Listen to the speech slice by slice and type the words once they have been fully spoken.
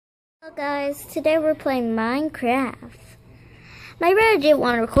Hello guys, today we're playing Minecraft. My brother didn't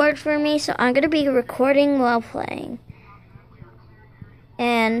want to record for me, so I'm going to be recording while playing.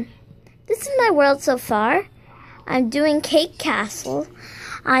 And this is my world so far. I'm doing Cake Castle.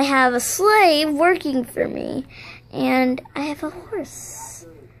 I have a slave working for me, and I have a horse.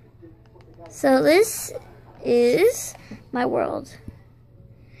 So this is my world.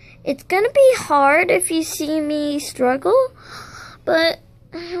 It's going to be hard if you see me struggle, but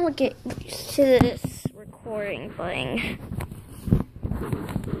I'll get used to this recording thing.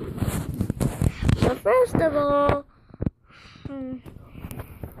 So first of all,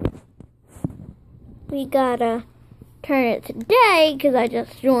 we gotta turn it to day because I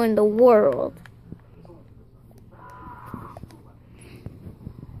just joined the world.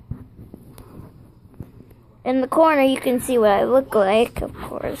 In the corner you can see what I look like, of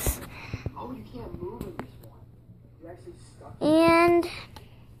course. And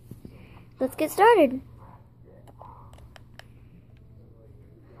let's get started.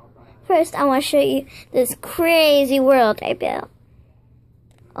 First, I want to show you this crazy world I built.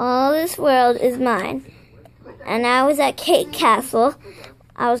 All this world is mine. And I was at Cake Castle.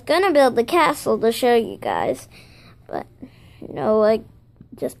 I was going to build the castle to show you guys. But, no, I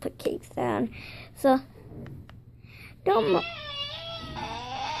just put cakes down. So, don't...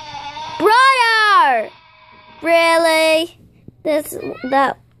 Brother! Really?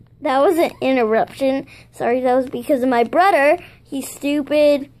 That was an interruption. Sorry, that was because of my brother. He's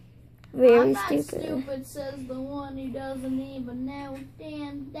stupid. Very stupid. Stupid, says the one who doesn't even know.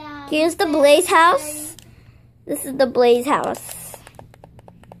 Here's the Blaze house. This is the Blaze house.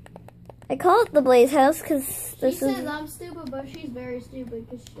 I call it the Blaze house because she says I'm stupid, but she's very stupid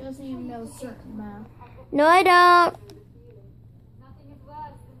because she doesn't even know certain math. No, I don't.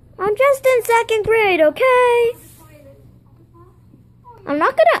 I'm just in 2nd grade, okay? I'm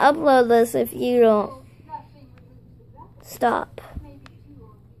not going to upload this if you don't stop.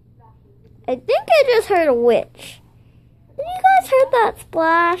 I think I just heard a witch. Did you guys heard that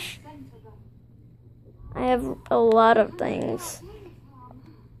splash? I have a lot of things.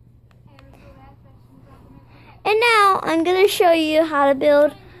 And now I'm going to show you how to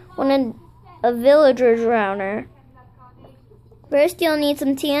build a villager drowner. First you'll need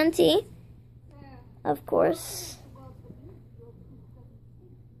some TNT, of course.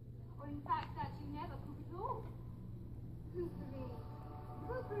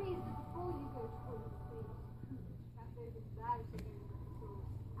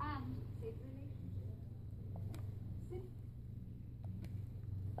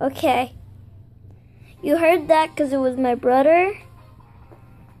 Okay, you heard that because it was my brother.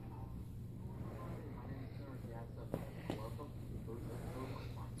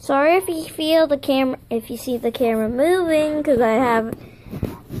 Sorry if you feel the camera, if you see the camera moving, because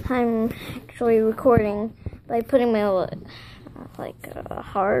I'm actually recording by putting my like a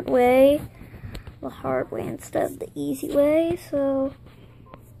hard way, the hard way instead of the easy way. So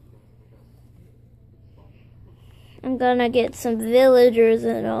I'm gonna get some villagers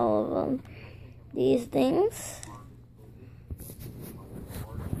and all of them. These things.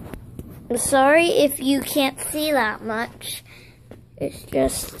 I'm sorry if you can't see that much. It's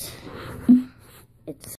just